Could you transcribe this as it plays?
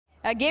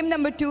Game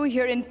number 2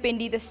 here in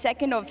Pindi, the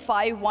second of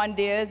 5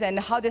 one-dayers, and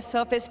how the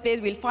surface plays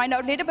we'll find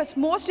out later. But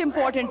most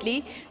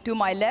importantly, to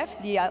my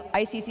left, the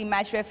ICC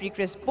match referee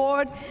Chris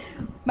Board,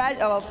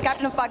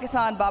 captain of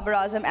Pakistan Babar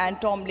Azam, and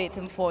Tom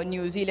Latham for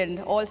New Zealand.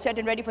 All set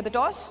and ready for the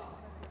toss?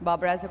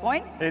 Babar has the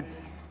coin.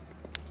 It's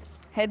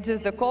heads is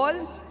the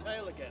call.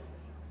 Tail again.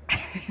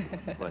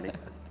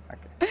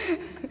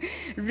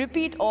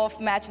 Repeat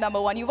of match number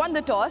 1. You won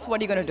the toss.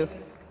 What are you going to do?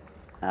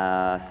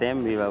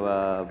 Same. We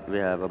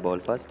have a ball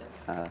first.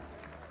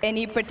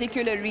 Any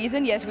particular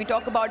reason? Yes, we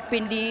talk about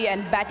Pindi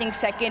and batting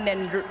second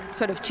and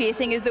sort of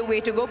chasing is the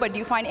way to go, but do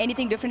you find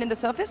anything different in the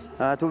surface?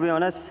 To be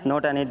honest,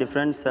 not any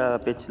difference.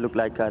 Pitch look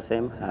like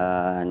same,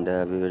 and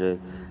we will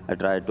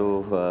try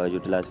to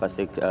utilize for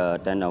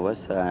 10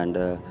 hours,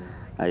 and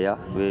yeah,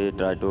 we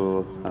try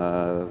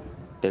to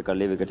take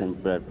early wicket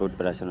and put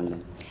pressure on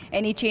them.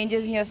 Any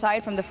changes in your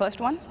side from the first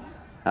one?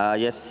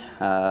 Yes,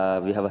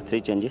 we have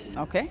 3 changes.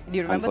 Okay, do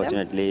you remember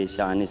Unfortunately,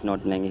 Shahan is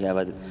not playing. He have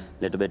a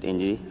little bit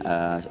injury.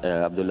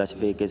 Abdullah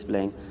Shafiq is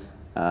playing.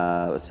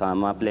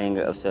 Sama playing.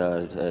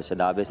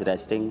 Shadab is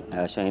resting.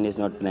 Shaheen is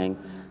not playing.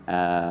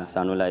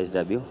 Sanullah is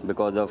debut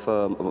because of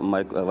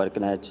work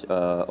match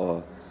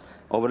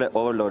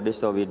overloaded.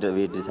 So we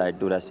decide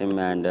to rest him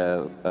and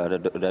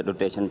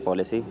rotation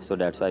policy. So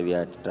that's why we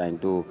are trying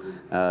to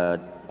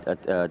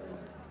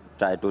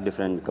try 2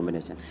 different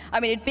combinations.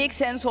 I mean, it makes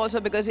sense also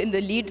because in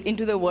the lead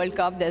into the World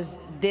Cup, there's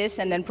this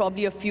and then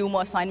probably a few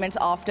more assignments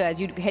after as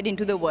you head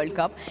into the World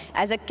Cup.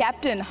 As a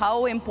captain,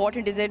 how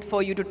important is it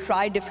for you to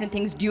try different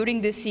things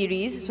during this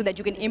series so that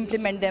you can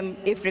implement them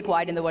if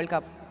required in the World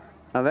Cup?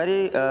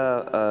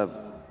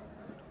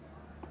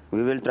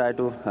 We will try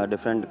to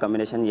different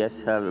combination.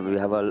 Yes, we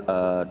have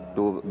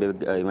 2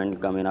 big events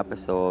coming up,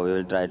 so we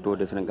will try 2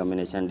 different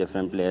combination,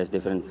 different players,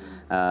 different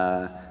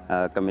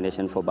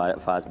combination for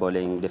fast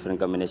bowling, different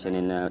combination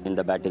in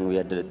the batting. We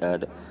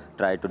had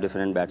tried 2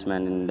 different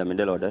batsmen in the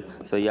middle order.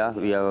 So yeah,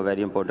 we have a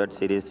very important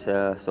series,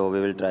 so we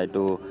will try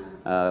to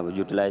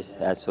utilize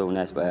as soon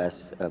as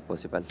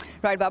possible.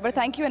 Right, Babar,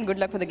 thank you and good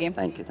luck for the game.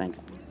 Thank you, thank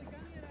you.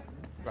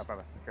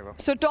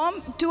 So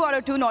Tom, 2 out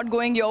of 2 not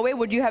going your way.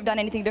 Would you have done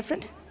anything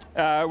different?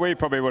 We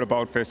probably would have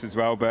bowled first as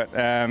well, but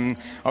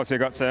also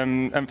got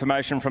some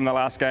information from the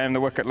last game.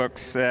 The wicket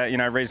looks,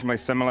 reasonably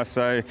similar.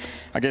 So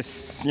I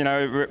guess,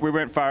 we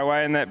weren't far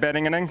away in that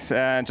batting innings.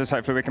 Just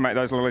hopefully we can make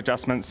those little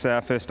adjustments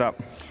first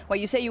up. Well,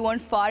 you say you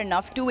weren't far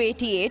enough.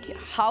 288.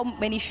 How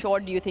many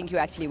short do you think you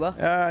actually were?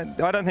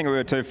 I don't think we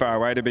were too far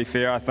away, to be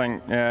fair. I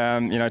think,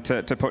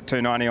 to put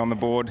 290 on the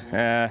board,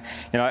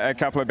 a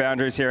couple of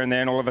boundaries here and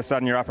there, and all of a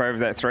sudden you're up over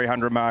that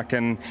 300 mark.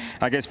 And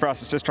I guess for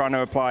us, it's just trying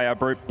to apply our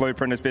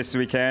blueprint as best as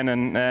we can.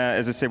 And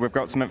as I said, we've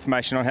got some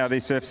information on how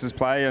these surfaces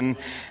play and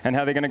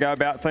how they're going to go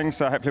about things.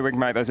 So hopefully we can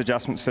make those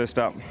adjustments first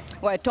up.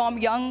 Well, Tom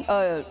Young,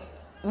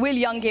 Will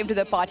Young came to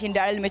the party and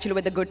Daryl Mitchell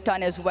with a good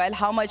ton as well.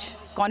 How much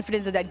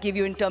confidence does that give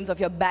you in terms of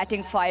your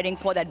batting, firing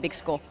for that big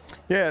score?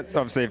 Yeah,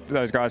 obviously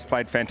those guys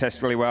played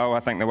fantastically well. I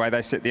think the way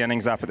they set the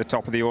innings up at the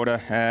top of the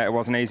order, it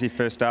wasn't easy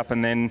first up,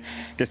 and then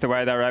I guess the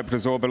way they were able to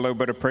absorb a little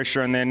bit of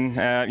pressure, and then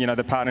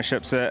the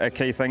partnerships are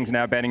key things in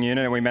our batting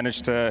unit, and we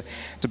managed to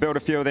build a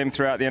few of them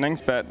throughout the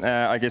innings. But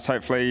I guess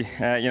hopefully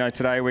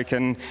today we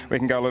can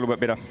go a little bit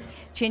better.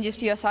 Changes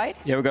to your side?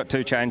 Yeah, we've got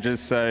 2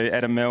 changes. So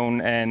Adam Milne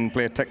and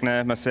Blair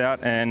Tickner miss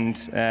out, and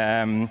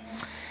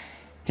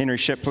Henry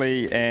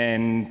Shipley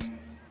and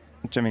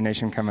Jimmy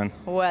Neesham come in.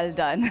 Well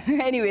done.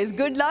 Anyways,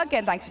 good luck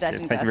and thanks for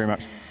chatting with us. Thank you very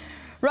much.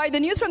 Right, the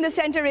news from the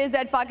centre is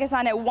that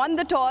Pakistan have won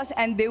the toss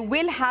and they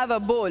will have a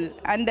bowl.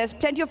 And there's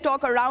plenty of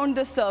talk around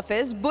the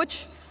surface.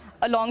 Butch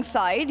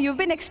alongside. You've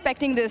been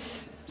expecting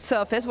this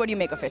surface. What do you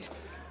make of it?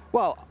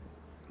 Well,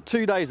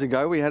 2 days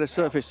ago, we had a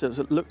surface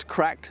that looked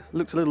cracked,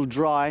 looked a little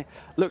dry,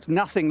 looked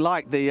nothing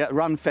like the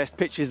Runfest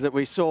pitches that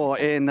we saw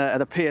in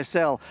the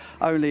PSL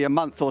only a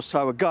month or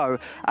so ago.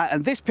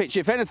 And this pitch,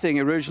 if anything,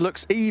 Aruj,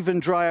 looks even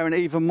drier and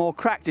even more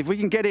cracked. If we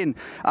can get in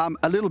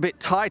a little bit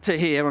tighter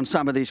here on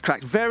some of these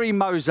cracks, very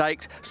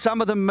mosaiced,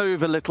 some of them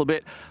move a little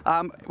bit.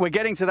 We're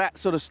getting to that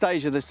sort of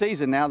stage of the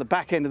season now, the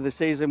back end of the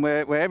season,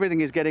 where everything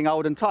is getting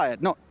old and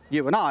tired. Not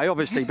you and I,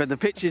 obviously, but the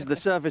pitches, the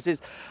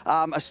surfaces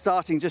are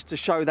starting just to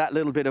show that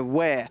little bit of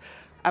wear.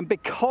 And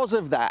because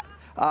of that,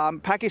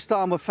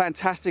 Pakistan were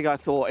fantastic, I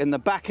thought, in the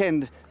back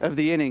end of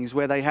the innings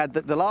where they had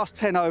the last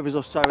 10 overs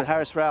or so with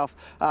Haris Rauf,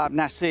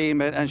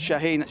 Naseem and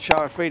Shaheen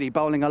Sharafridi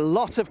bowling a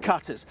lot of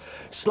cutters,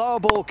 slower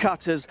ball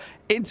cutters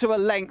into a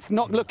length,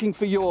 not looking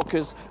for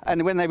Yorkers.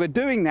 And when they were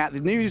doing that, the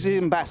New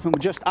Zealand batsmen were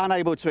just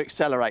unable to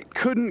accelerate,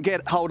 couldn't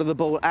get hold of the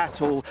ball at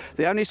all.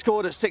 They only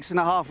scored at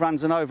 6.5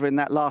 runs and over in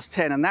that last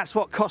 10, and that's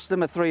what cost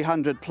them a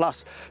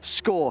 300+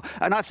 score.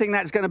 And I think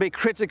that's going to be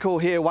critical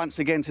here once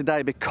again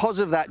today because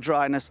of that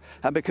dryness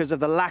and because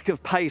of the lack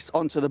of pace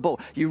onto the ball.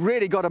 You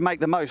really got to make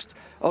the most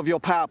of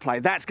your power play.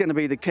 That's going to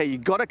be the key.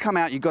 You've got to come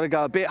out, you've got to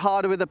go a bit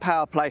harder with the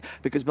power play,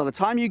 because by the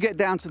time you get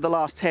down to the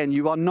last 10,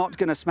 you are not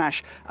going to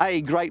smash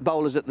great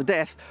bowlers at the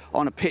death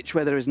on a pitch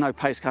where there is no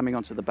pace coming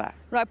onto the bat.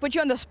 Right, put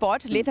you on the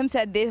spot. Latham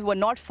said they were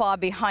not far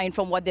behind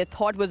from what they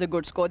thought was a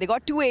good score. They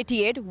got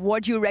 288.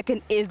 What do you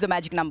reckon is the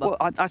magic number? Well,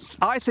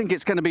 I think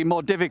it's going to be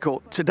more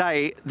difficult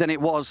today than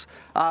it was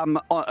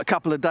a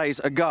couple of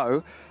days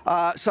ago.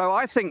 So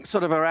I think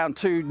sort of around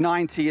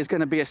 290 is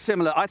going to be a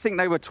similar. I think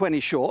they were 20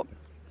 short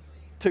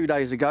 2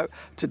 days ago.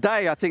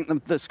 Today, I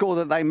think the score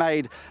that they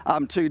made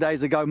 2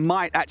 days ago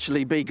might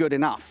actually be good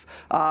enough.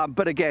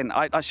 But again,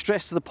 I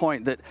stress to the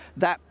point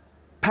that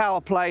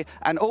power play,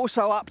 and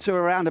also up to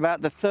around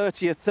about the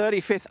 30th,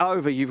 35th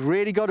over, you've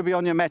really got to be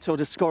on your mettle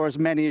to score as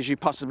many as you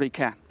possibly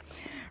can.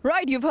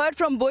 Right, you've heard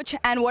from Butch,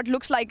 and what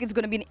looks like it's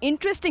going to be an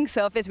interesting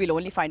surface, we'll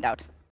only find out.